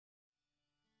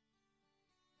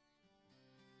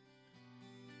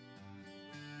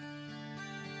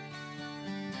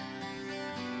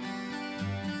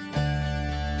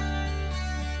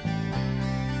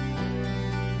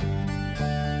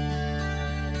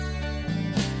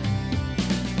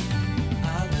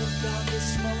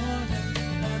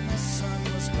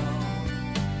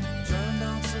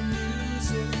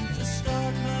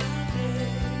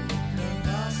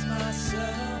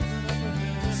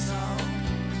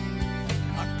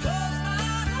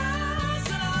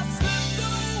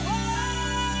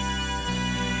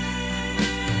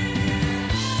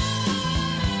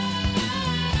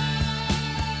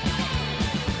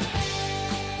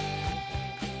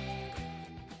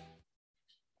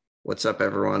What's up,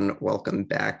 everyone? Welcome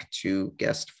back to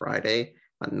Guest Friday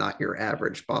on Not Your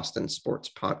Average Boston Sports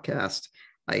Podcast.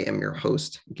 I am your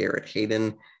host, Garrett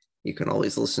Hayden. You can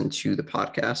always listen to the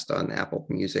podcast on Apple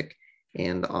Music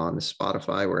and on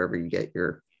Spotify, wherever you get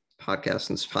your podcasts,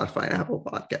 and Spotify and Apple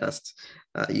Podcasts.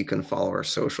 You can follow our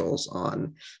socials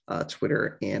on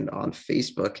Twitter and on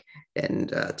Facebook. And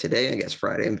today, I guess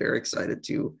Friday, I'm very excited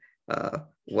to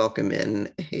welcome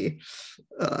in a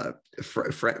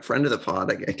friend of the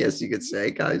pod, I guess you could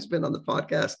say. Guy who's been on the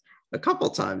podcast a couple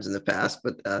times in the past,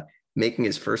 but making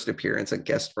his first appearance at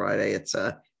Guest Friday. It's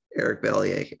Eric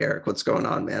Bellier. Eric, what's going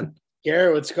on, man?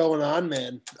 Garrett, what's going on,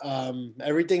 man?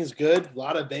 Everything's good. A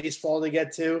lot of baseball to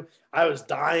get to. I was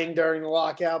dying during the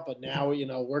lockout, but now,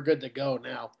 we're good to go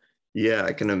now. Yeah,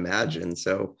 I can imagine.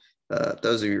 So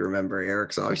those of you who remember,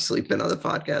 Eric's obviously been on the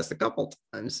podcast a couple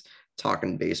times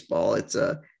talking baseball. It's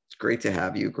great to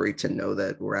have you. Great to know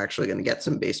that we're actually going to get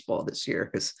some baseball this year,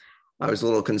 because I was a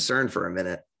little concerned for a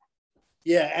minute.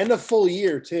 Yeah, and a full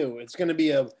year too. It's going to be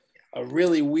a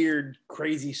really weird,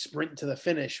 crazy sprint to the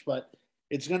finish, but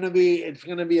it's going to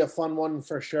be a fun one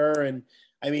for sure. And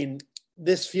I mean,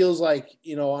 this feels like,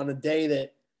 on a day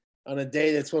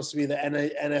that's supposed to be the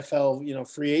NFL,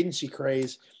 free agency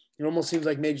craze, it almost seems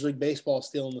like Major League Baseball is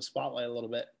still in the spotlight a little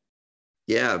bit.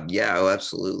 Yeah, oh,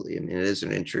 absolutely. I mean, it is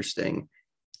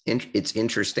it's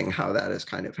interesting how that has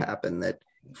kind of happened, that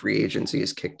free agency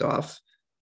is kicked off,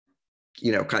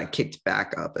 kind of kicked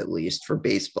back up, at least for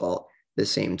baseball, the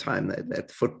same time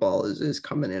that football is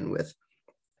coming in with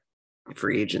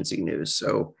free agency news.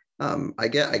 So I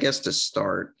guess to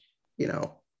start,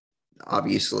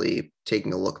 obviously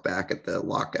taking a look back at the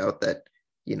lockout that,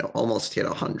 almost hit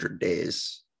 100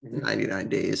 days, 99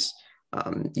 days.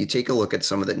 You take a look at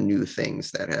some of the new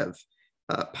things that have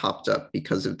popped up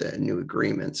because of the new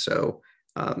agreement. So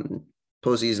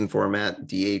postseason format,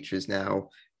 DH is now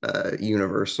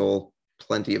universal,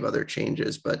 plenty of other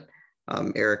changes. But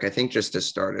Eric, I think just to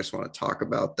start, I just want to talk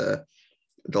about the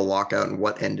lockout and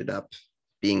what ended up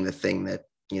being the thing that,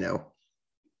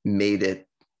 made it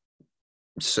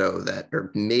so that,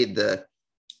 or made the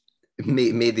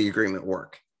agreement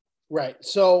work. Right.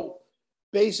 So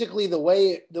basically the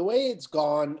way it's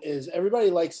gone is everybody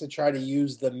likes to try to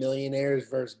use the millionaires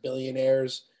versus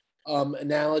billionaires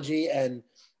analogy. And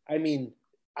I mean,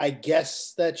 I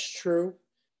guess that's true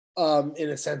in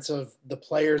a sense of the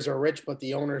players are rich, but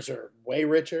the owners are way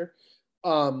richer.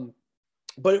 But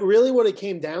really what it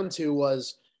came down to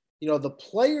was, the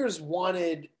players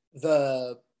wanted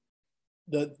the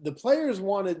players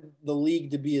wanted the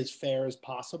league to be as fair as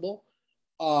possible.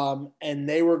 And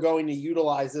they were going to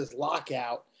utilize this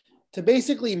lockout to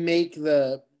basically make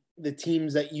the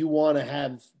teams that you want to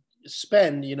have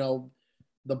spend,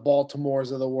 the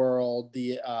Baltimores of the world,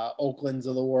 the Oaklands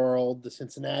of the world, the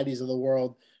Cincinnatis of the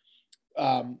world.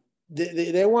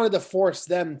 They wanted to force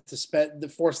them to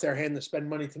force their hand to spend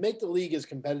money to make the league as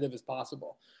competitive as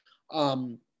possible.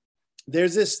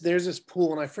 There's this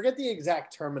pool, and I forget the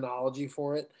exact terminology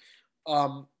for it.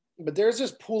 But there's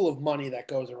this pool of money that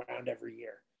goes around every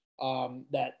year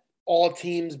that all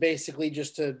teams basically,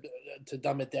 just to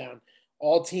dumb it down,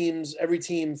 every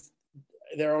team,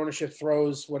 their ownership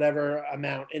throws whatever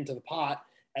amount into the pot,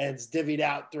 and it's divvied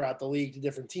out throughout the league to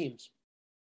different teams.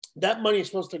 That money is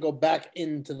supposed to go back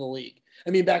into the league.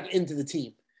 Back into the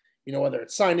team, whether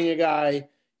it's signing a guy,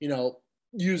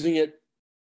 using it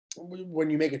when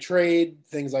you make a trade,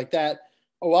 things like that.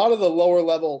 A lot of the lower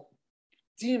level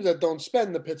teams that don't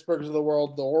spend, the Pittsburghs of the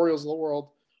world, the Orioles of the world,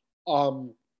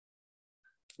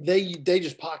 they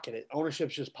just pocket it.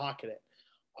 Ownerships just pocket it.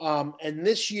 And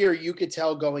this year you could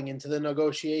tell going into the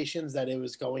negotiations that it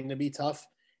was going to be tough.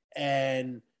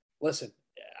 And listen,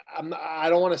 I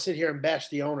don't want to sit here and bash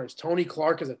the owners. Tony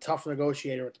Clark is a tough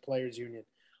negotiator with the Players Union.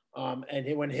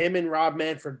 And when him and Rob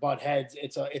Manfred butt heads,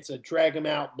 it's a drag them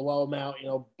out, blow them out,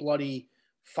 bloody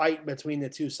fight between the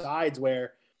two sides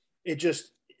where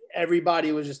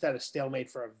everybody was just at a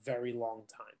stalemate for a very long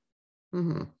time.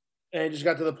 Mm-hmm. And it just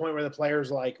got to the point where the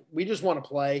players like, we just want to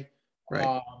play.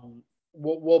 Right.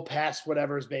 We'll pass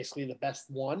whatever is basically the best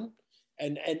one.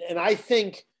 And I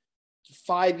think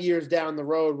 5 years down the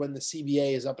road when the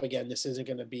CBA is up again, this isn't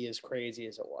going to be as crazy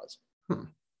as it was.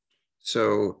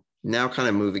 So now kind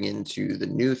of moving into the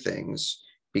new things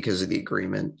because of the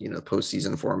agreement, the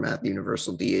postseason format, the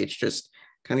universal DH, just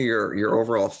kind of your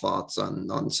overall thoughts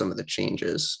on some of the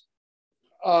changes.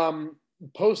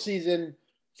 Postseason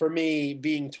for me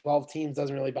being 12 teams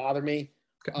doesn't really bother me.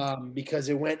 Okay. Because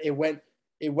it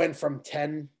went from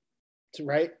 10 to,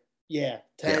 right? Yeah.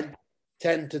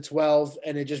 10 to 12.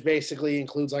 And it just basically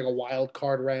includes like a wild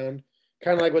card round,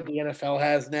 kind of like what the NFL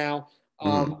has now.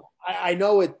 I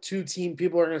know it two-team,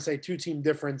 people are going to say two-team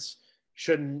difference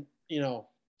shouldn't,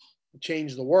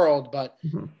 change the world, but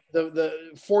Mhm.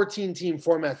 the 14-team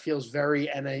format feels very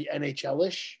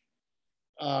NHL-ish,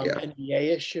 Yeah,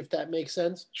 NBA-ish, if that makes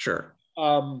sense. sure.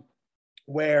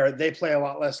 Where they play a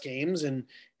lot less games,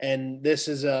 and this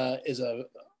is a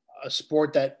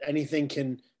sport that anything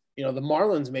can. The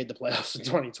Marlins made the playoffs in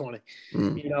 2020.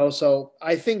 Mm, So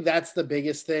I think that's the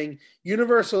biggest thing.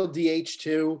 Universal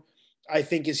DH2, I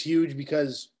think, is huge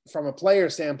because from a player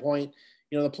standpoint,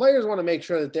 the players want to make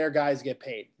sure that their guys get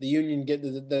paid. The union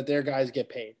that their guys get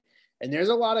paid, and there's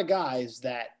a lot of guys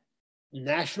that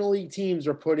National League teams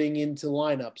are putting into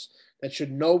lineups that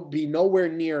should be nowhere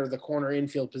near the corner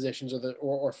infield positions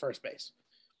or first base.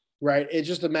 Right? It's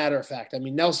just a matter of fact. I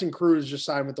mean, Nelson Cruz just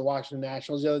signed with the Washington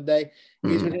Nationals the other day.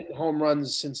 He's been mm, hitting home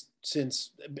runs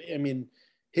since. I mean,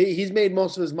 he's made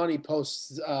most of his money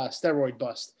post steroid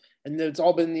bust, and it's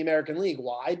all been in the American League.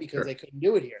 Why? Because they sure. couldn't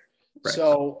do it here. Right.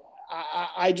 So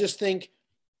I just think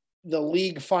the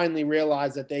league finally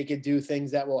realized that they could do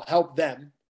things that will help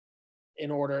them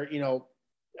in order,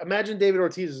 imagine David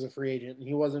Ortiz as a free agent and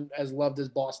he wasn't as loved as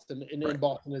Boston in Right.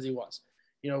 Boston as he was.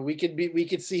 We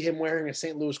could see him wearing a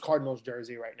St. Louis Cardinals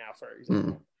jersey right now, for Mm,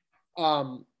 example.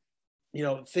 Um,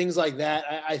 things like that.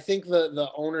 I think the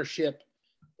ownership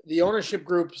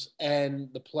groups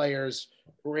and the players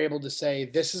were able to say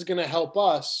this is going to help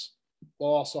us,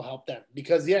 will also help them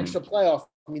because the mm, extra playoff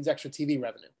means extra TV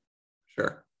revenue.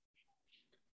 sure.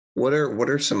 What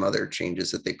are some other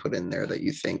changes that they put in there that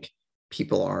you think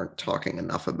people aren't talking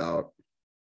enough about?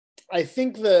 I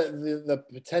think the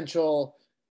potential.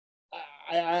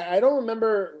 I don't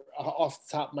remember off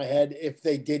the top of my head if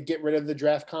they did get rid of the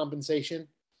draft compensation.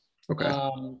 Okay.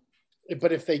 Um,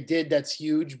 but if they did, that's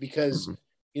huge because,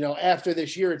 Mhm. after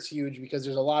this year, it's huge because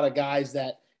there's a lot of guys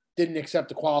that didn't accept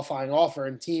the qualifying offer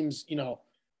and teams,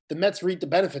 the Mets reap the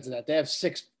benefits of that. They have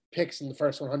 6 picks in the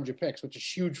first 100 picks, which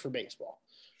is huge for baseball.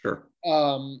 Sure.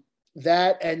 Um,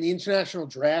 that and the international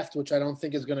draft, which I don't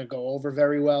think is going to go over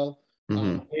very well.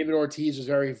 Hmm. David Ortiz was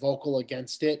very vocal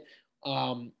against it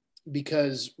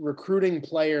because recruiting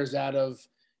players out of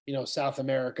South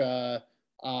America,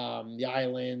 the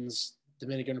islands,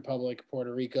 Dominican Republic,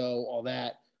 Puerto Rico, all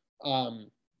that.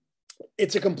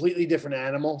 It's a completely different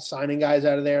animal signing guys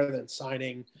out of there than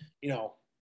signing,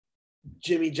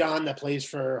 Jimmy John that plays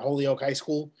for Holyoke High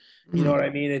School. You know Hmm. what I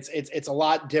mean? It's a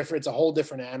lot different. It's a whole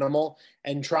different animal,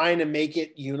 and trying to make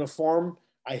it uniform,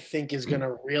 I think, is going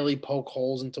to really poke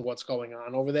holes into what's going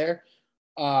on over there.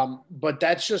 But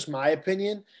that's just my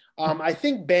opinion. I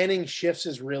think banning shifts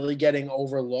is really getting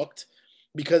overlooked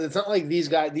because it's not like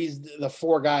the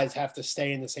 4 guys have to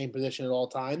stay in the same position at all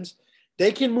times.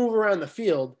 They can move around the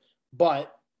field,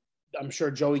 but I'm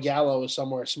sure Joey Gallo is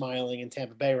somewhere smiling in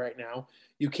Tampa Bay right now.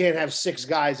 You can't have 6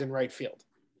 guys in right field.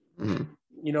 Hmm.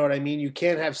 You know what I mean? You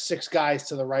can't have 6 guys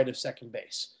to the right of second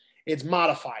base. It's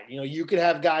modified. You could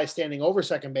have guys standing over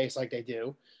second base like they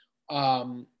do.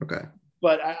 Okay.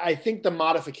 But I think the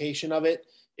modification of it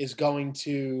is going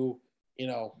to,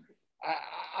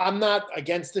 I'm not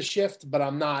against the shift, but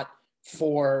I'm not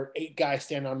for 8 guys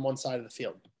standing on one side of the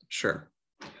field. Sure.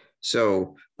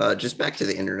 So just back to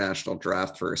the international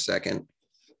draft for a second.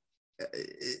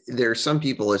 There are some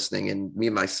people listening, and me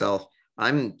myself,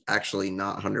 I'm actually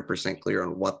not 100% clear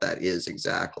on what that is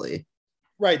exactly.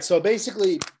 Right. So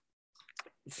basically,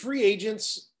 free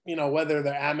agents, whether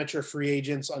they're amateur free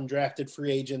agents, undrafted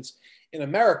free agents in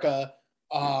America,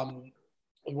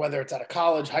 whether it's at a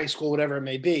college, high school, whatever it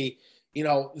may be,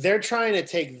 they're trying to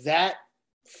take that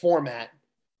format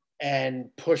and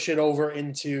push it over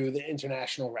into the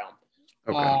international realm.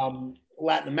 Okay.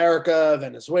 Latin America,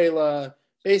 Venezuela,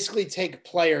 basically take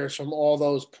players from all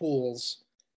those pools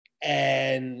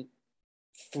and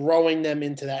throwing them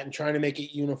into that and trying to make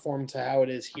it uniform to how it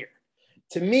is here.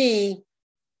 To me,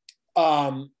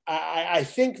 I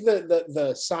think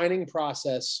the signing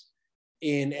process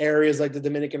in areas like the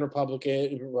Dominican Republic,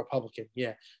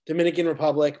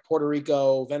 Puerto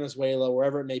Rico, Venezuela,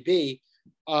 wherever it may be,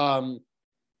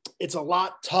 it's a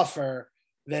lot tougher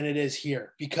than it is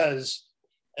here because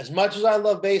as much as I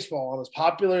love baseball and as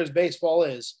popular as baseball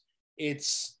is,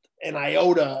 it's an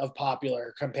iota of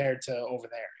popular compared to over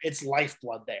there. It's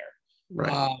lifeblood there.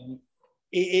 Right.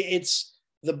 It's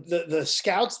the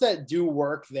scouts that do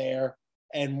work there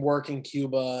and work in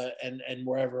Cuba and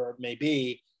wherever it may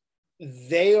be.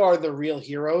 They are the real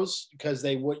heroes because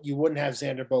you wouldn't have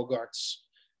Xander Bogaerts,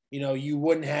 you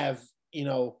wouldn't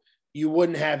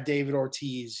have David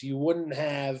Ortiz, you wouldn't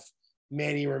have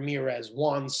Manny Ramirez,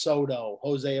 Juan Soto,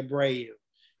 Jose Abreu,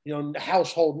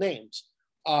 household names.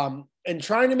 And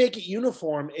trying to make it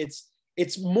uniform,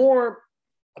 it's more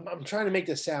I'm trying to make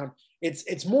this sound.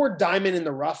 It's more diamond in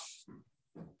the rough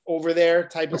over there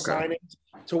type of signings,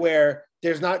 to where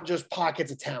there's not just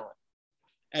pockets of talent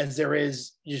as there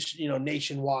is just,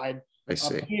 nationwide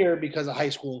up here because of high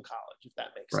school and college, if that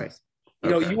makes sense.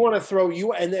 You want to throw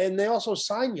you, and they also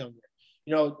sign younger.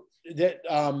 That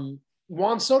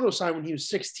Juan Soto signed when he was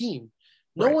 16.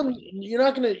 You're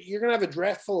gonna have a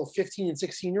draft full of 15 and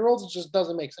 16-year-olds. It just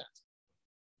doesn't make sense.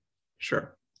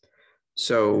 Sure.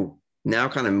 So now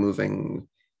kind of moving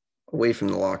away from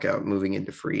the lockout, moving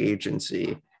into free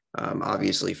agency.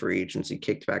 Obviously, free agency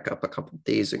kicked back up a couple of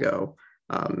days ago,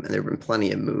 and there have been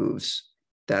plenty of moves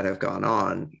that have gone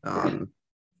on.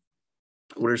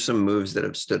 What are some moves that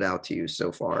have stood out to you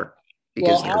so far?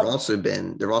 Because there have also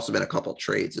been a couple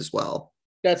trades as well.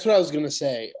 That's what I was going to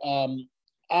say.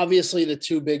 Obviously, the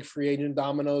two big free agent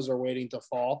dominoes are waiting to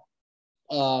fall,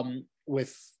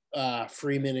 with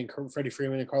Freeman and Freddie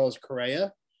Freeman and Carlos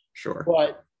Correa. Sure.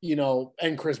 But,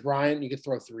 and Chris Bryant, you could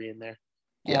throw three in there.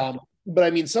 Yeah. But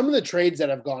I mean, some of the trades that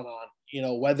have gone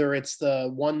on, whether it's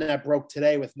the one that broke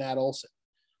today with Matt Olson,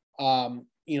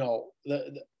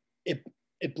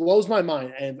 it blows my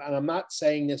mind. And I'm not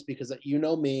saying this because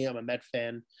me, I'm a Met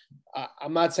fan.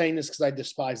 I'm not saying this because I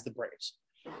despise the Braves.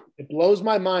 It blows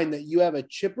my mind that you have a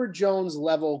Chipper Jones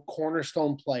level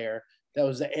cornerstone player that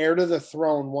was the heir to the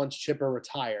throne once Chipper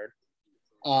retired.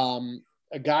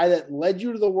 A guy that led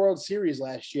you to the World Series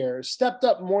last year, stepped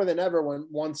up more than ever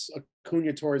once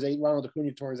Ronald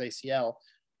Acuna tore his ACL.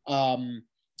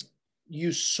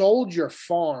 You sold your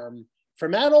farm for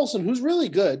Matt Olson, who's really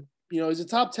good. He's a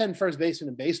top 10 first baseman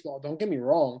in baseball. Don't get me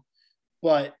wrong.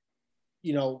 But,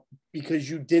 because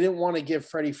you didn't want to give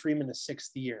Freddie Freeman a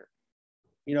sixth year.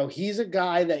 He's a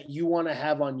guy that you want to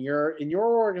have in your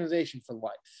organization for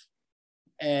life.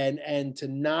 And to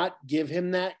not give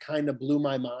him that kind of blew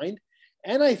my mind.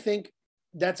 And I think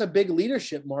that's a big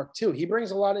leadership mark too. He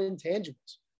brings a lot of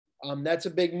intangibles. That's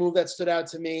a big move that stood out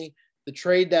to me. The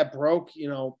trade that broke,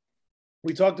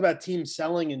 we talked about teams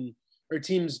selling or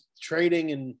teams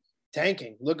trading and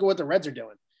tanking. Look at what the Reds are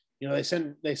doing.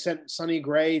 They sent Sonny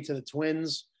Gray to the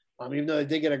Twins, even though they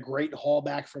did get a great haul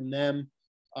back from them.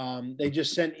 They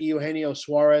just sent Eugenio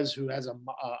Suarez, who has a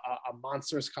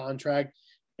monstrous contract,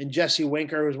 and Jesse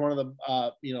Winker, who's one of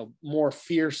the more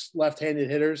fierce left-handed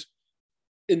hitters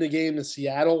in the game in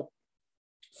Seattle,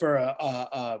 for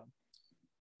a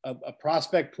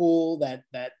prospect pool that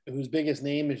whose biggest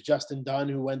name is Justin Dunn,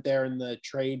 who went there in the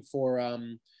trade for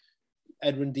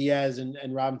Edwin Diaz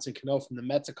and Robinson Cano from the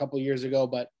Mets a couple of years ago.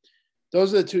 But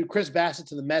those are the two. Chris Bassett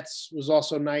to the Mets was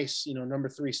also nice. number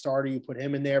 3 starter. You put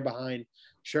him in there behind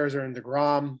Scherzer and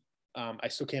DeGrom. I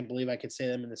still can't believe I could say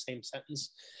them in the same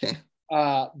sentence.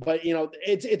 But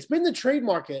it's been the trade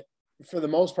market for the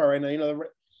most part right now.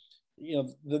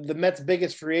 The Mets'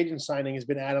 biggest free agent signing has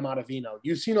been Adam Ottavino.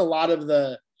 You've seen a lot of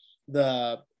the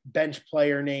bench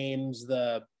player names,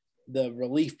 the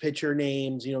relief pitcher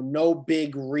names. No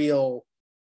big real.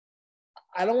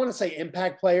 I don't want to say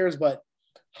impact players, but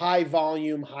high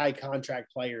volume, high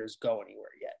contract players go anywhere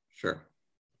yet. Sure.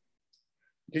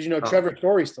 Because Trevor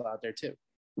Story's still out there too.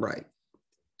 Right.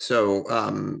 So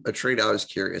a trade I was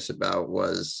curious about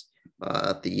was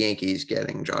the Yankees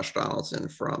getting Josh Donaldson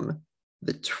from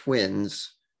the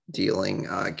Twins, dealing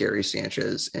Gary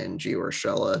Sanchez and Gio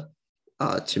Urshela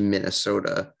to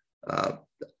Minnesota.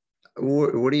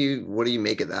 What do you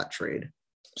make of that trade?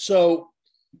 So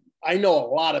I know a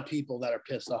lot of people that are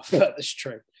pissed off about this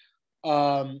trade.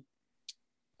 On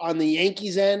the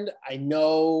Yankees end, I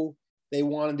know they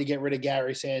wanted to get rid of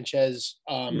Gary Sanchez.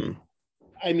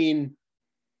 I mean,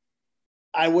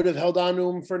 I would have held on to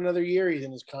him for another year. He's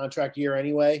in his contract year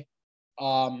anyway.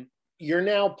 You're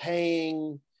now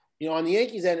paying, on the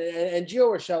Yankees end, and Gio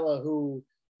Urshela,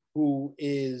 who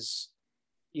is,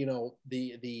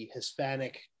 the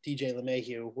Hispanic DJ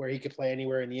LeMahieu, where he could play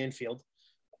anywhere in the infield.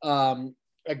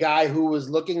 A guy who was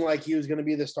looking like he was going to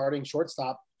be the starting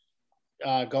shortstop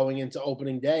going into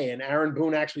opening day. And Aaron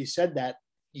Boone actually said that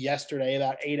yesterday,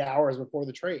 about 8 hours before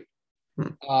the trade.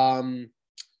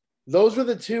 Those were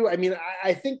the two. I mean,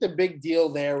 I think the big deal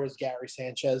there was Gary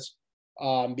Sanchez,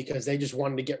 because they just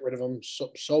wanted to get rid of him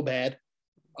so bad.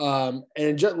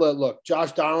 And just, look,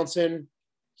 Josh Donaldson,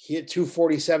 he hit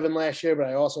 247 last year, but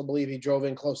I also believe he drove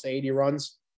in close to 80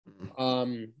 runs.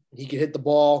 He could hit the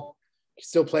ball. He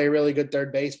still play a really good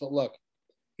third base, but look,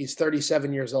 he's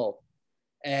 37 years old.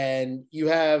 And you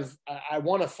have, I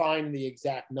want to find the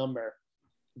exact number,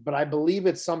 but I believe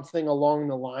it's something along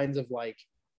the lines of like,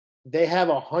 they have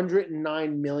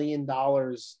 $109 million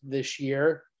this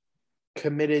year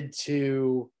committed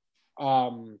to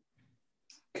Aaron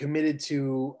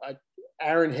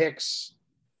Hicks,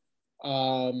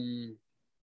 Giancarlo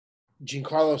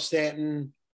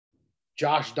Stanton,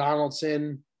 Josh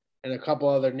Donaldson, and a couple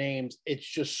other names. It's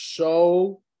just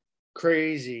so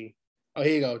crazy. Oh,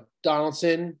 here you go.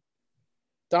 Donaldson,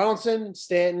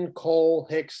 Stanton, Cole,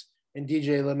 Hicks, and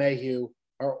DJ LeMahieu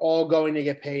are all going to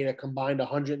get paid a combined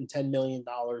 $110 million in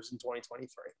 2023.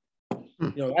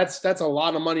 That's a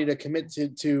lot of money to commit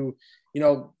to.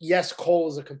 Yes, Cole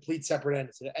is a complete separate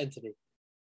entity,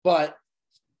 but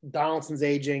Donaldson's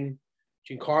aging.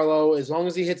 Giancarlo, as long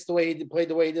as he hits the way he played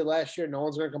the way he did last year, no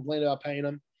one's going to complain about paying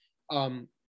him.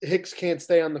 Hicks can't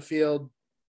stay on the field.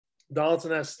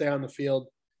 Donaldson has to stay on the field.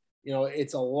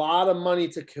 It's a lot of money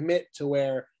to commit to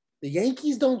where the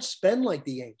Yankees don't spend like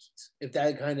the Yankees, if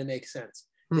that kind of makes sense.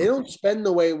 They don't spend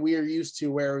the way we're used to,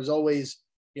 where it was always,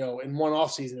 in one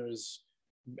offseason, it was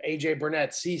AJ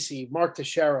Burnett, CeCe, Mark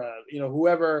Teixeira,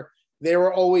 whoever. They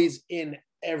were always in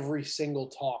every single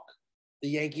talk. The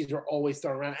Yankees were always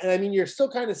thrown around. And I mean, you're still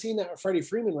kind of seeing that with Freddie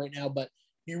Freeman right now, but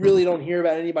you really don't hear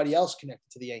about anybody else connected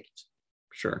to the Yankees.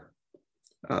 Sure.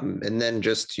 And then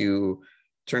just to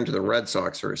turn to the Red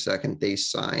Sox for a second,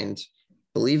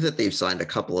 believe that they've signed a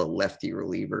couple of lefty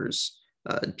relievers,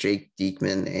 Jake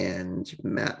Diekman and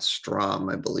Matt Strom,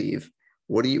 I believe.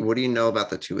 What do you know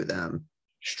about the two of them?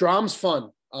 Strom's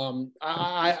fun.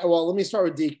 Well, let me start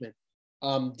with Diekman.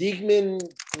 Diekman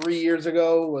 3 years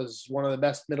ago was one of the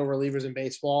best middle relievers in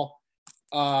baseball.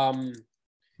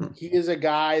 He is a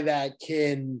guy that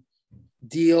can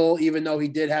deal, even though he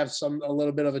did have a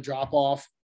little bit of a drop off.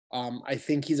 I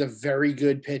think he's a very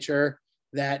good pitcher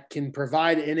that can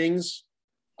provide innings.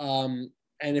 And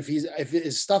if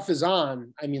his stuff is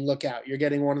on, I mean, look out! You're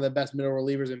getting one of the best middle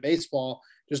relievers in baseball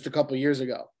just a couple years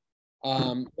ago.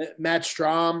 Matt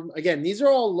Strom, again, these are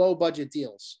all low budget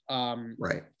deals.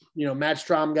 Right. Matt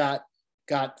Strom got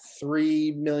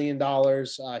 $3 million.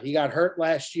 He got hurt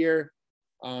last year.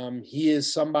 He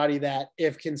is somebody that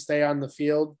if can stay on the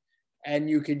field and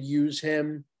you could use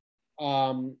him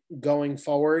going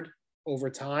forward over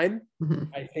time,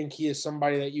 I think he is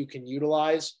somebody that you can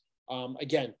utilize.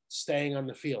 Again, staying on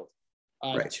the field.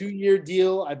 Right. 2-year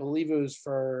deal, I believe it was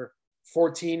for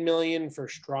 $14 million for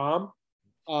Strom.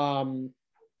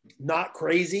 Not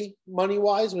crazy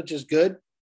money-wise, which is good,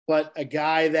 but a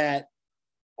guy that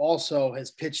also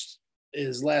has pitched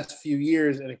his last few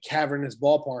years in a cavernous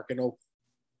ballpark in Oakland.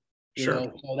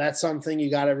 So that's something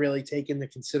you got to really take into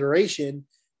consideration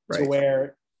to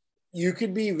where you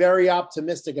could be very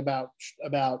optimistic about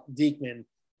Diekman,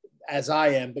 as I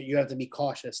am, but you have to be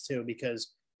cautious too,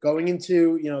 because going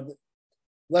into,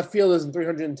 left field isn't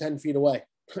 310 feet away.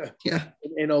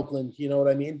 in Oakland, you know what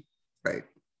I mean? Right.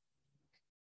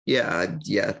 Yeah,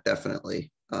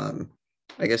 definitely.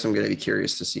 I guess I'm going to be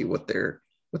curious to see what their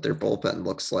bullpen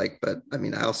looks like, but I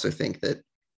mean, I also think that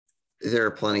there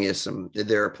are plenty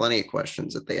of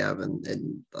questions that they have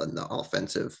in on the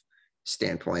offensive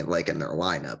standpoint, like in their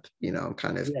lineup. I'm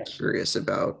kind of curious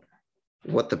about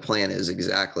what the plan is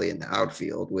exactly in the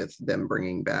outfield with them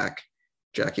bringing back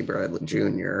Jackie Bradley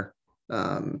Jr.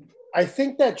 I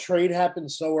think that trade happened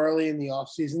so early in the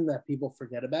offseason that people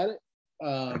forget about it.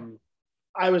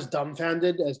 I was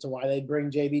dumbfounded as to why they'd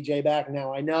bring JBJ back.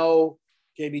 Now, I know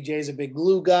JBJ is a big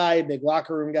glue guy, big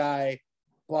locker room guy,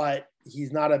 but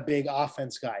he's not a big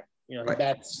offense guy. He'll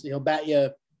bat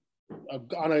you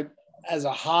as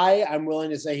a high. I'm willing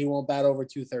to say he won't bat over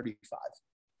 235.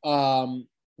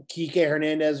 Kike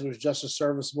Hernandez was just as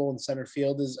serviceable in center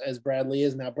field as Bradley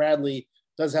is. Now, Bradley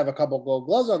does have a couple Gold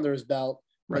Gloves under his belt,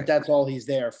 but that's all he's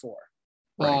there for.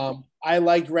 I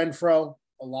liked Renfroe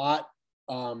a lot,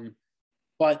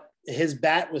 but his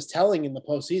bat was telling in the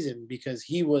postseason because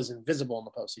he was invisible in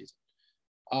the postseason.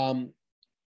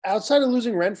 Outside of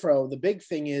losing Renfroe, the big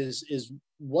thing is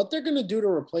what they're going to do to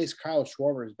replace Kyle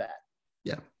Schwarber's bat.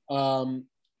 Yeah.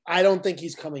 I don't think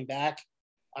he's coming back.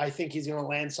 I think he's going to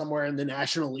land somewhere in the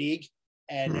National League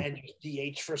and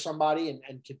DH for somebody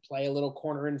and could play a little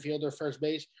corner infield or first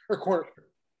base or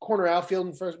corner outfield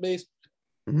and first base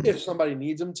if somebody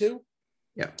needs him to.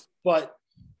 Yeah. But,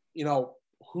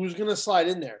 who's going to slide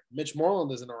in there? Mitch Moreland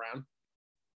isn't around.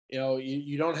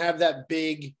 You don't have that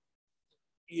big,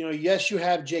 yes, you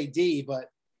have JD, but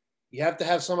you have to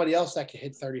have somebody else that can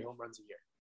hit 30 home runs a year.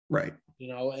 Right.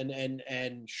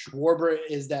 And Schwarber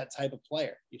is that type of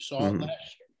player. You saw it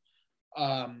last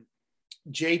year.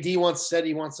 JD said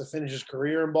he wants to finish his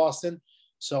career in Boston,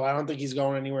 so I don't think he's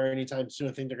going anywhere anytime soon.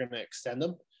 I think they're going to extend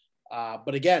him.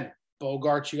 But again,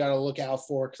 Bogarts you got to look out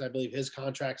for because I believe his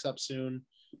contract's up soon.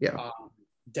 Yeah.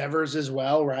 Devers as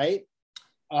well, right?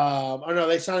 Oh no,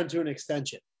 they signed him to an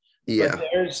extension. Yeah.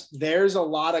 But there's a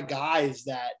lot of guys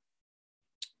that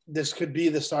this could be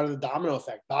the start of the domino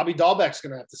effect. Bobby Dahlbeck's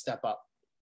going to have to step up.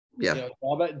 Yeah. You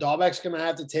know, Dahlbeck's going to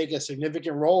have to take a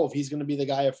significant role if he's going to be the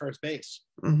guy at first base.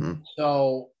 Mm-hmm.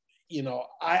 So, you know,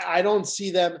 I don't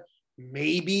see them.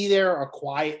 Maybe they're a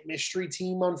quiet mystery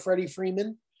team on Freddie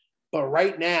Freeman. But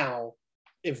right now,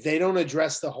 if they don't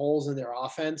address the holes in their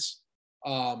offense,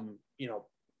 you know,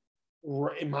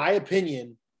 in my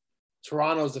opinion,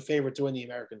 Toronto's the favorite to win the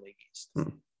American League East.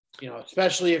 You know,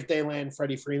 especially if they land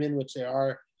Freddie Freeman, which they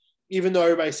are. Even though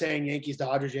everybody's saying Yankees,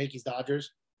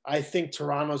 Dodgers, I think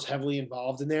Toronto's heavily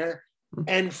involved in there.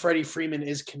 And Freddie Freeman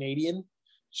is Canadian.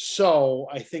 So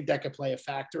I think that could play a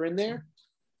factor in there.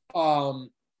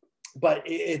 But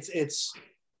it's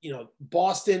you know,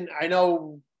 Boston, I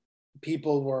know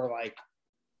people were like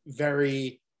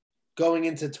very going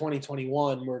into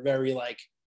 2021 were very like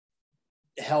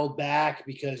held back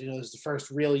because, you know, it was the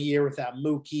first real year without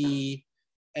Mookie,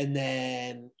 and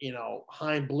then, you know,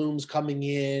 Chaim Bloom's coming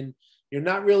in. You're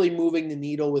not really moving the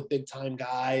needle with big time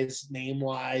guys name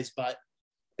wise, but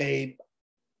they,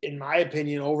 in my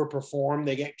opinion, overperform.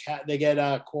 They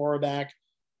get Cora back,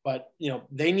 but you know,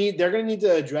 they're going to need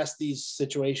to address these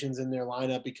situations in their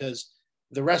lineup because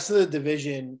the rest of the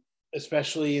division,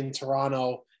 especially in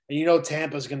Toronto, and you know,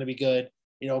 Tampa's going to be good.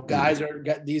 You know,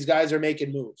 these guys are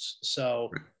making moves. So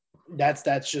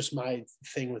that's just my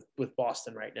thing with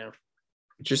Boston right now.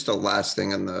 Just the last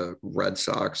thing on the Red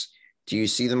Sox. Do you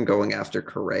see them going after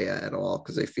Correa at all?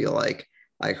 Because I feel like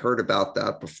I heard about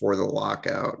that before the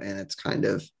lockout, and it's kind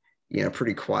of, you know,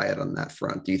 pretty quiet on that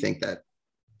front. Do you think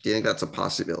that's a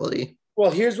possibility? Well,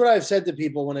 here's what I've said to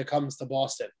people when it comes to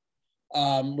Boston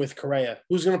with Correa.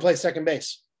 Who's going to play second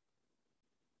base?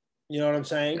 You know what I'm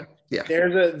saying? Yeah.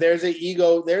 There's a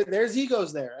ego there. There's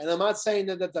egos there, and I'm not saying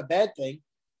that that's a bad thing,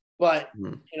 but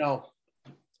you know,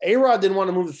 A-Rod didn't want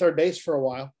to move to third base for a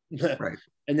while, right?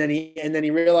 And then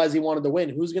he realized he wanted to win.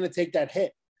 Who's going to take that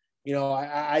hit? You know,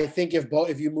 I think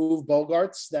if you move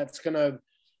Bogarts, that's going to,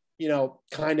 you know,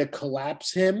 kind of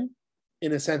collapse him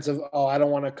in a sense of, oh, I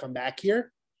don't want to come back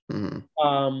here.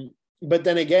 But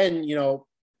then again, you know,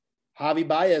 Javi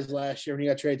Baez last year when he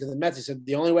got traded to the Mets, he said,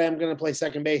 the only way I'm going to play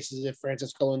second base is if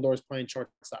Francisco Lindor is playing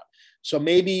shortstop. So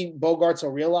maybe Bogarts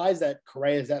will realize that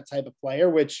Correa is that type of player,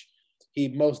 which he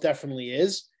most definitely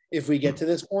is if we get to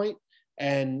this point,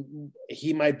 and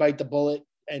he might bite the bullet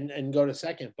and go to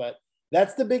second. But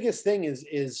that's the biggest thing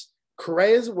is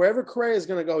Correa's, wherever Correa is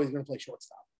going to go, he's going to play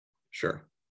shortstop. Sure.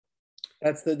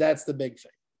 That's the big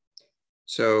thing.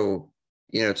 So,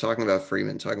 you know, talking about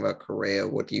Freeman, talking about Correa,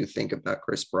 what do you think about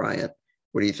Chris Bryant?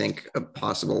 What do you think a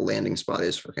possible landing spot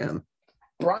is for him?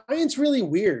 Bryant's really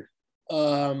weird.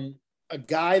 A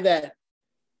guy that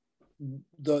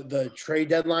the trade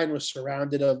deadline was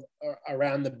surrounded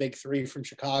around the big three from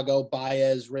Chicago: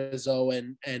 Baez, Rizzo,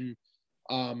 and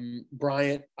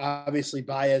Bryant. Obviously,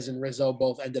 Baez and Rizzo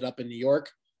both ended up in New York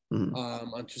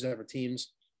on two separate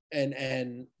teams,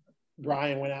 and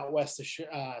Brian went out west to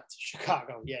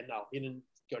Chicago. Yeah, no, he didn't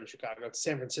go to Chicago. To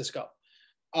San Francisco.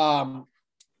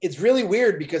 It's really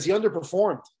weird because he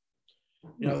underperformed.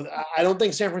 You know, I don't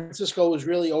think San Francisco was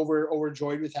really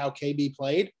overjoyed with how KB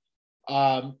played.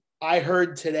 I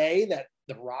heard today that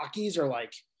the Rockies are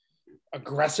like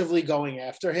aggressively going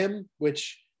after him,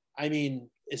 which I mean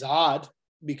is odd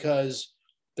because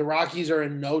the Rockies are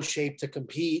in no shape to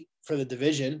compete for the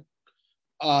division.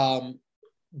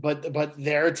 But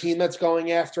they're a team that's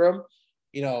going after him.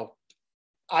 You know,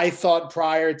 I thought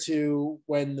prior to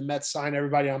when the Mets signed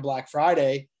everybody on Black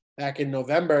Friday back in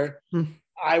November,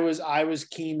 I was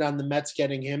keen on the Mets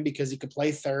getting him because he could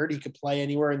play third, he could play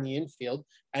anywhere in the infield,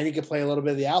 and he could play a little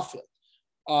bit of the outfield.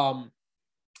 And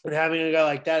having a guy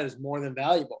like that is more than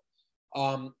valuable.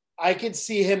 I could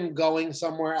see him going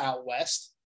somewhere out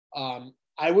west.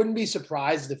 I wouldn't be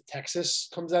surprised if Texas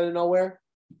comes out of nowhere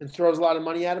and throws a lot of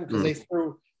money at him because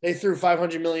they threw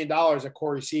 $500 million at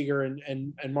Corey Seager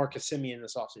and Marcus Semien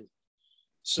this offseason.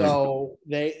 So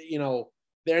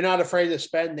they're not afraid to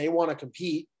spend. They want to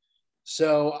compete.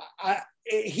 So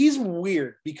he's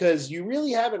weird because you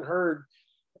really haven't heard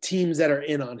teams that are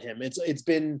in on him. It's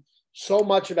been so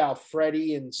much about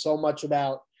Freddie and so much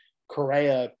about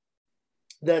Correa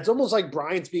that it's almost like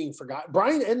Bryant's being forgotten.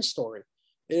 Bryant and Story.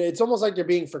 It's almost like they're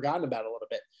being forgotten about a little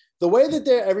bit. The way that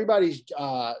everybody's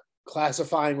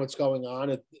classifying what's going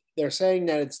on, they're saying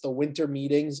that it's the winter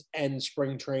meetings and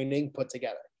spring training put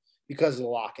together because of the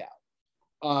lockout.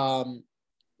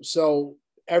 So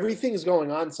everything's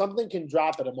going on. Something can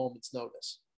drop at a moment's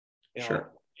notice. You know,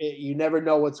 sure. You never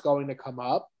know what's going to come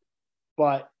up,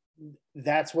 but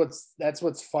that's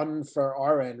what's fun for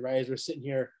our end, right? As we're sitting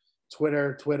here,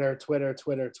 Twitter,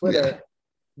 yeah.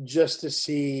 just to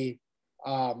see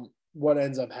what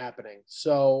ends up happening.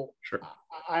 So Sure.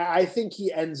 I think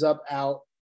he ends up out.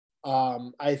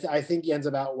 I think he ends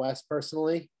up out west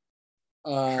personally.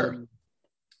 Sure.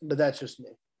 But that's just me.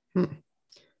 Hmm.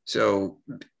 So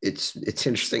it's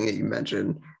interesting that you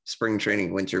mentioned spring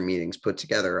training, winter meetings put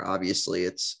together. Obviously,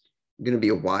 it's going to be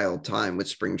a wild time with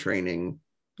spring training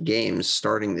games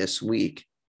starting this week,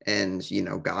 and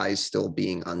guys still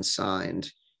being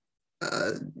unsigned.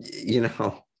 You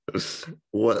know,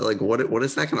 what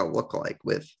is that going to look like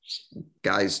with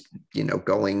guys,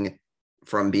 going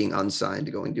from being unsigned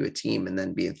to going to a team and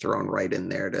then being thrown right in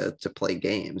there to play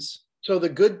games? So the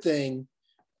good thing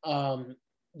that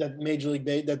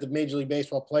the Major League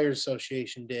Baseball Players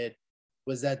Association did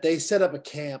was that they set up a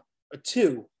camp,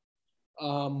 two,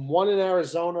 one in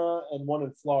Arizona and one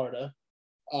in Florida,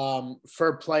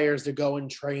 for players to go and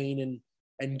train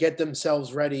and get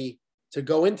themselves ready to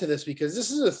go into this, because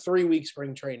this is a 3-week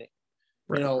spring training.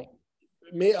 Right.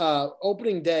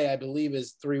 Opening day, I believe,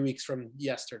 is 3 weeks from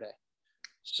yesterday.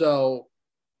 So,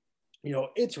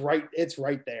 it's right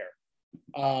there.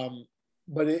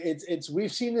 But it's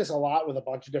we've seen this a lot with a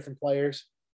bunch of different players,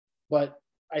 but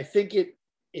I think it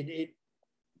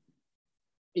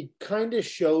kind of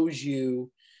shows you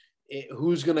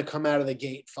who's going to come out of the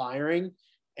gate firing.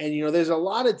 And there's a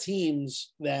lot of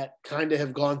teams that kind of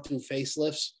have gone through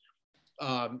facelifts,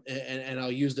 and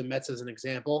I'll use the Mets as an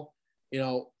example.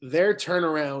 Their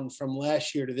turnaround from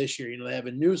last year to this year, they have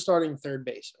a new starting third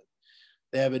baseman,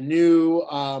 they have a new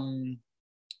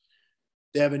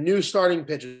starting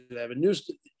pitcher. They have a new,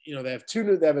 they have two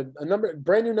new. They have a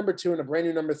brand new number 2 and a brand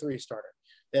new number 3 starter.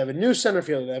 They have a new center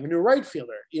fielder. They have a new right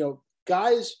fielder.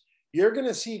 Guys, you're going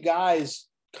to see guys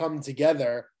come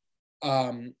together,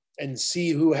 and see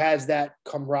who has that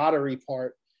camaraderie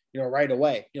part, right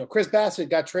away. Chris Bassett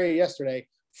got traded yesterday,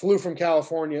 flew from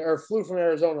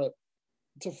Arizona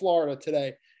to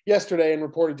Florida yesterday, and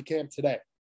reported to camp today.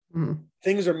 Mm-hmm.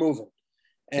 Things are moving,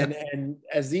 and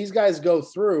as these guys go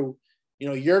through,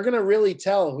 you're going to really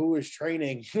tell who is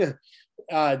training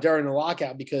during the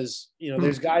lockout, because,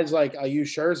 there's guys like, I'll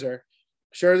use Scherzer.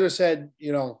 Scherzer said,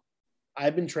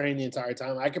 I've been training the entire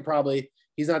time.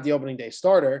 He's not the opening day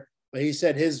starter, but he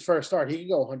said his first start, he could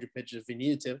go 100 pitches if he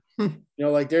needed to.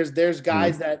 There's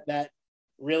guys that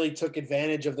really took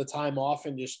advantage of the time off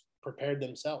and just prepared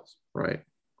themselves. Right.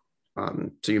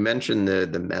 So you mentioned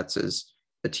the Mets as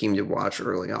a team to watch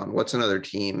early on. What's another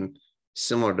team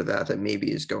similar to that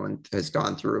maybe has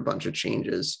gone through a bunch of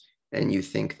changes, and you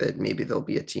think that maybe there'll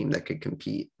be a team that could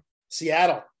compete?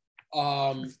 Seattle,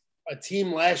 a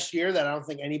team last year that I don't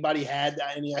think anybody had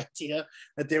any idea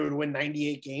that they would win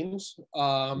 98 games.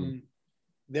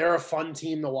 They're a fun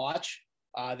team to watch.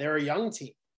 They're a young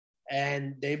team,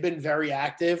 and they've been very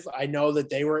active. I know that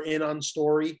they were in on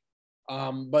Story,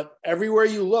 but everywhere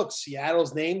you look,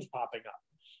 Seattle's name's popping up.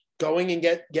 Going and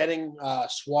getting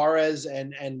Suarez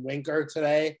and Winker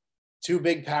today, 2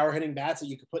 big power hitting bats that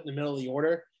you could put in the middle of the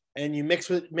order, and you mix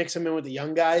them in with the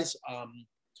young guys.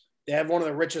 They have one of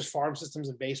the richest farm systems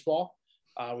in baseball,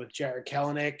 with Jared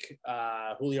Kelenic,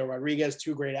 Julio Rodriguez,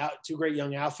 two great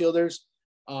young outfielders.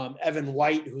 Evan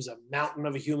White, who's a mountain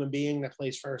of a human being that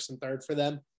plays first and third for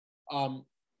them.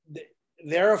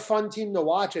 They're a fun team to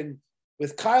watch, and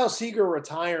with Kyle Seager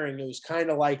retiring, it was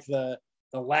kind of like the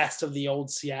last of the old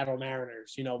Seattle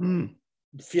Mariners. King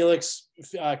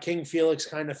Felix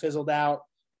kind of fizzled out,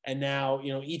 and now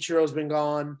Ichiro's been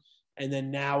gone, and then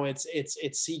now it's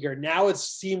Seager. Now it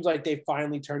seems like they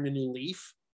finally turned a new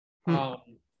leaf.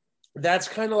 That's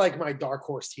kind of like my dark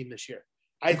horse team this year.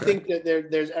 I think that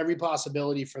there's every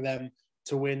possibility for them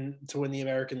to win the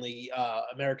American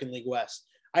League West.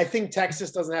 I think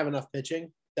Texas doesn't have enough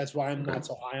pitching. That's why I'm not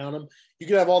so high on them. You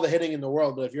could have all the hitting in the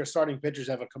world, but if your starting pitchers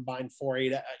have a combined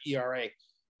 4.8 ERA,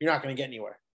 you're not going to get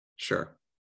anywhere. Sure.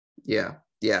 Yeah,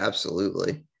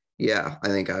 absolutely. Yeah, I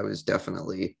think I was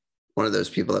definitely one of those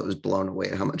people that was blown away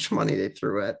at how much money they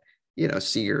threw at,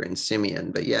 Seager and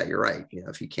Simeon. But yeah, you're right.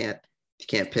 If you can't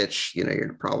pitch,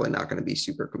 you're probably not going to be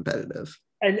super competitive.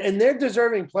 And they're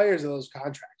deserving players of those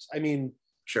contracts. I mean,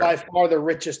 sure. By far the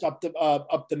richest up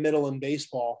the middle in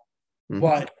baseball,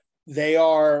 but they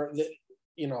are,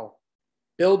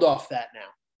 build off that now.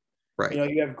 Right.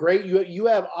 You have you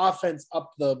have offense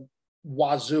up the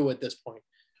wazoo at this point.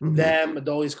 Them,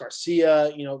 Adolis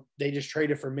Garcia, they just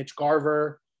traded for Mitch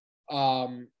Garver.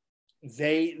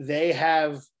 They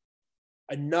have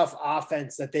enough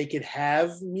offense that they could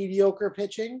have mediocre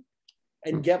pitching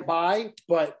and get by,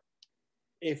 but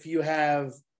if you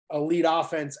have elite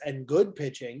offense and good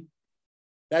pitching,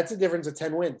 that's a difference of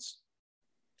 10 wins.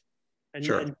 And,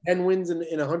 sure. And 10 wins in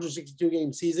a 162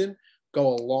 game season go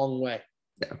a long way.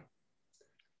 Yeah.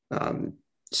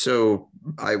 So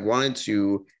I wanted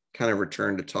to kind of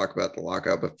return to talk about the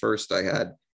lockout, but first I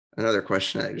had another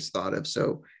question I just thought of.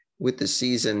 So with the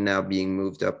season now being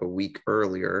moved up a week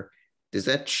earlier, does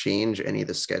that change any of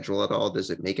the schedule at all? Does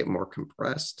it make it more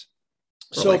compressed?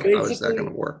 Or So like how is that going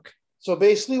basically, to work? so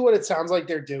basically, what it sounds like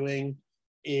they're doing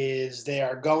is they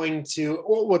are going to.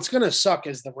 Well, what's going to suck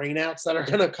is the rainouts that are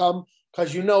going to come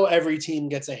because every team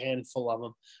gets a handful of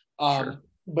them. Sure.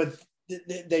 But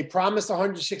they promised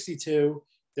 162.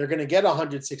 They're going to get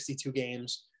 162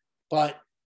 games, but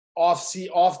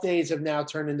off days have now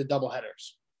turned into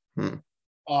doubleheaders.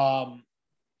 Hmm. Um,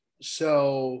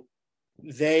 so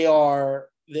they are.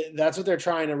 That's what they're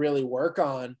trying to really work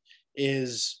on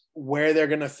is where they're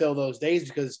going to fill those days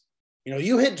because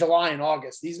you hit July and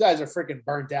August. These guys are freaking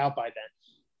burnt out by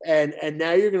then. And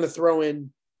now you're going to throw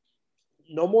in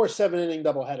no more 7-inning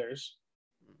doubleheaders.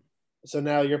 So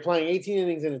now you're playing 18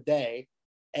 innings in a day,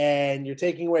 and you're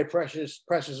taking away precious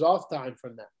off time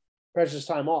from that, precious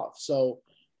time off. So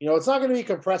it's not going to be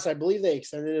compressed. I believe they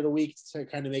extended it a week to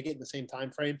kind of make it in the same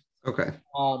time frame. Okay.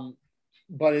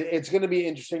 But it's going to be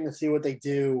interesting to see what they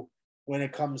do when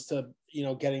it comes to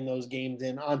getting those games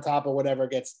in on top of whatever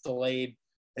gets delayed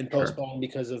and postponed Sure.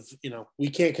 because of we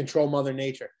can't control Mother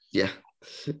Nature. Yeah.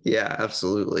 Yeah,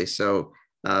 absolutely. So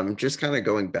just kind of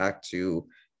going back to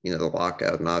the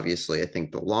lockout, and obviously I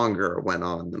think the longer it went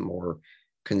on, the more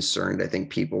concerned I think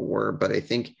people were. But I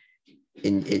think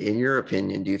in your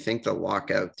opinion, do you think the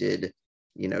lockout did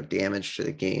damage to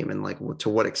the game, and like to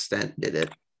what extent did it?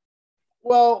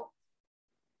 Well,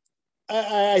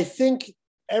 I think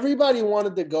everybody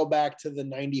wanted to go back to the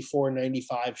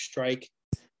 94-95 strike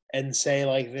and say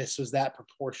like this was that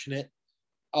proportionate.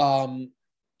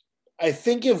 I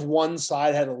think if one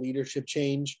side had a leadership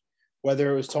change,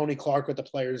 whether it was Tony Clark with the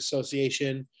Players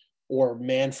Association or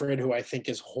Manfred, who I think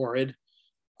is horrid,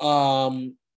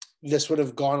 this would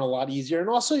have gone a lot easier. And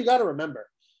also, you got to remember,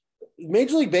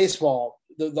 Major League Baseball,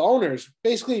 the owners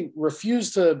basically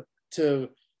refused to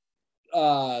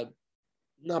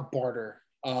not barter,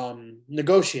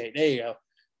 negotiate. There you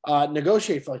go.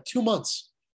 Negotiate for like 2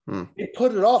 months. They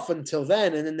put it off until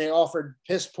then, and then they offered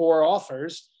piss poor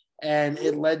offers, and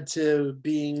it led to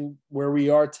being where we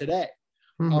are today.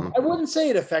 I wouldn't say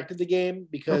it affected the game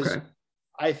because Okay.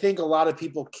 I think a lot of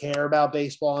people care about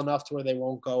baseball enough to where they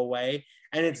won't go away.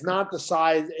 And it's not the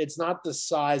size. It's not the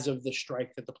size of the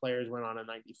strike that the players went on in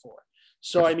 '94.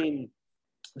 So I mean,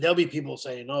 there'll be people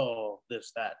saying, "Oh,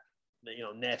 this, that,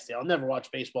 nasty. I'll never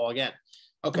watch baseball again."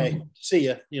 Okay, see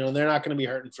ya. They're not going to be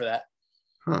hurting for that.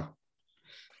 Huh.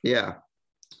 Yeah.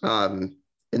 And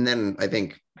then I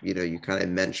think, you kind of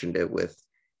mentioned it with,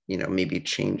 maybe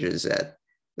changes at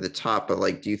the top, but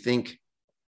like, do you think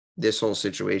this whole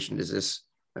situation,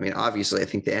 I mean, obviously I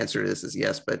think the answer to this is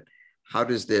yes, but how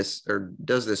does this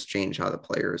change how the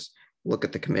players look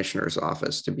at the commissioner's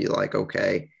office to be like,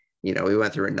 okay, we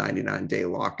went through a 99-day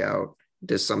lockout.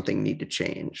 Does something need to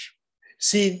change?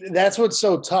 See, that's what's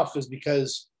so tough is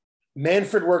because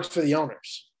Manfred works for the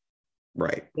owners.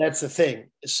 Right. That's the thing.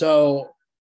 So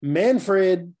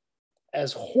Manfred,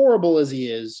 as horrible as he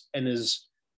is and as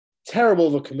terrible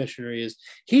of a commissioner he is,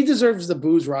 he deserves the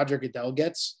boos Roger Goodell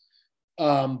gets,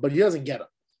 but he doesn't get them.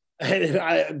 And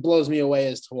it blows me away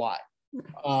as to why.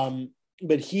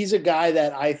 But he's a guy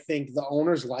that I think the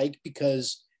owners like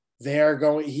because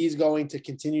he's going to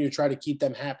continue to try to keep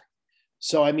them happy.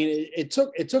 So I mean, it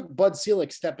took Bud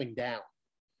Selig stepping down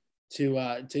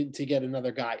to get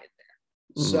another guy in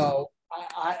there. So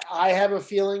I have a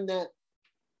feeling that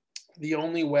the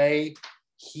only way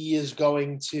he is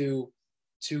going to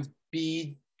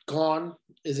be gone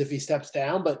is if he steps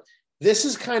down. But this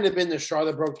has kind of been the straw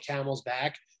that broke the camel's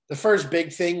back. The first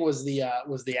big thing was the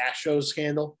Astros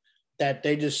scandal that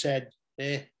they just said,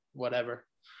 whatever.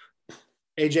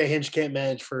 AJ Hinch can't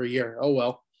manage for a year. Oh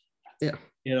well. Yeah.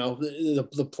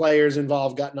 The players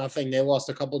involved got nothing. They lost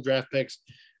a couple draft picks,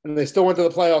 and they still went to the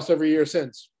playoffs every year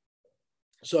since.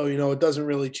 So it doesn't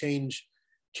really change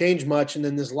much. And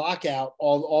then this lockout,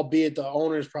 albeit the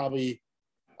owners probably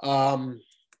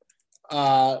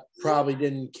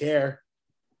didn't care,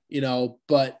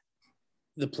 but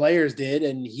the players did,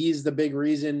 and he's the big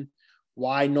reason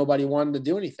why nobody wanted to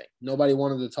do anything. Nobody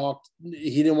wanted to talk.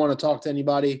 He didn't want to talk to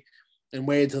anybody and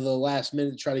waited till the last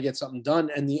minute to try to get something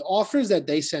done. And the offers that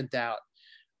they sent out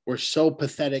were so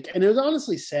pathetic. And it was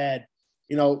honestly sad.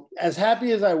 As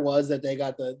happy as I was that they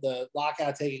got the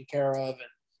lockout taken care of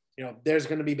and, there's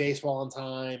going to be baseball on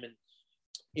time. And,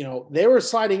 they were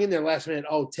sliding in there last minute.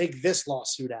 Oh, take this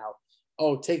lawsuit out.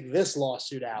 Oh, take this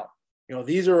lawsuit out.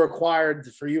 These are required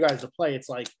for you guys to play. It's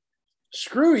like,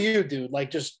 screw you, dude. Like,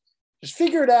 just Just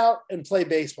figure it out and play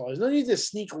baseball. There's no need to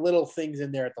sneak little things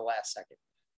in there at the last second.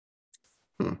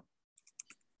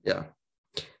 Yeah.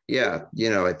 Yeah.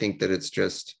 I think that it's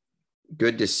just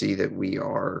good to see that we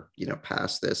are,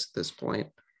 past this point.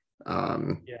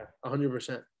 Yeah,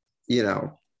 100%.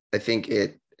 I think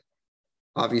it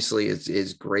obviously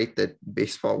is great that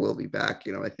baseball will be back.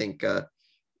 I think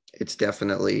it's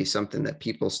definitely something that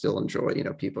people still enjoy.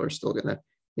 People are still going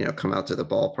to, come out to the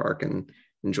ballpark and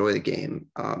enjoy the game.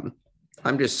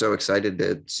 I'm just so excited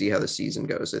to see how the season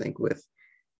goes. I think with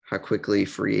how quickly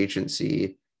free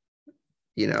agency,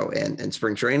 and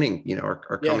spring training,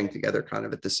 are coming together kind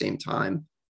of at the same time.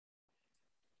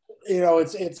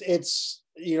 It's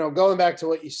going back to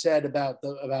what you said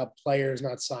about players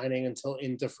not signing until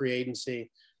into free agency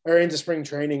or into spring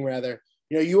training rather.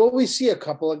 You always see a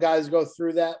couple of guys go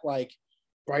through that, like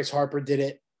Bryce Harper did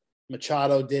it,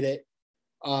 Machado did it.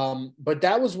 But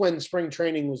that was when spring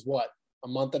training was what, a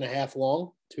month and a half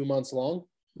long, 2 months long.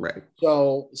 Right.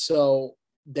 So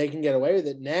they can get away with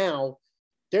it. Now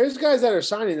there's guys that are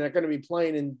signing that are going to be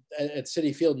playing at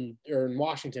Citi Field or in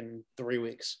Washington in 3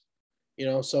 weeks.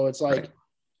 So it's like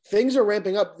things are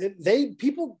ramping up.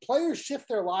 Players shift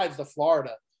their lives to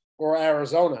Florida or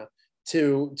Arizona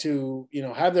to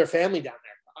have their family down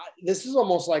there. This is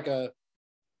almost like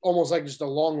just a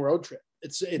long road trip.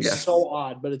 It's so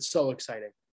odd, but it's so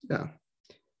exciting. Yeah.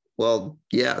 Well,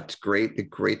 yeah, it's great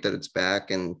that it's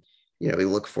back, and we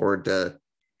look forward to.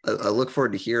 I look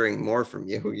forward to hearing more from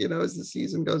you. As the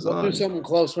season goes on. We'll do something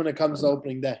close when it comes to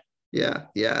opening day. Yeah,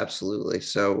 absolutely.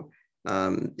 So,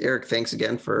 Eric, thanks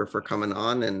again for coming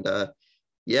on, and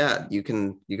you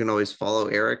can always follow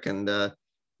Eric, and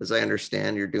as I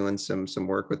understand, you're doing some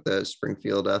work with the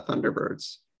Springfield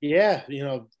Thunderbirds. Yeah,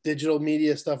 digital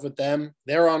media stuff with them.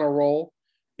 They're on a roll.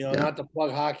 Not to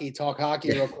talk hockey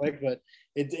real quick, but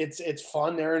it's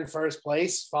fun. They're in first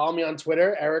place. Follow me on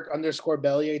Twitter,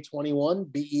 Eric_Bellier21,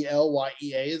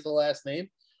 BELYEA is the last name.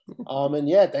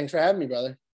 And thanks for having me,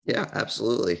 brother. Yeah,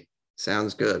 absolutely.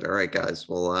 Sounds good. All right, guys.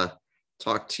 We'll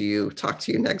talk to you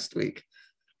next week.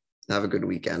 Have a good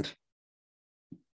weekend.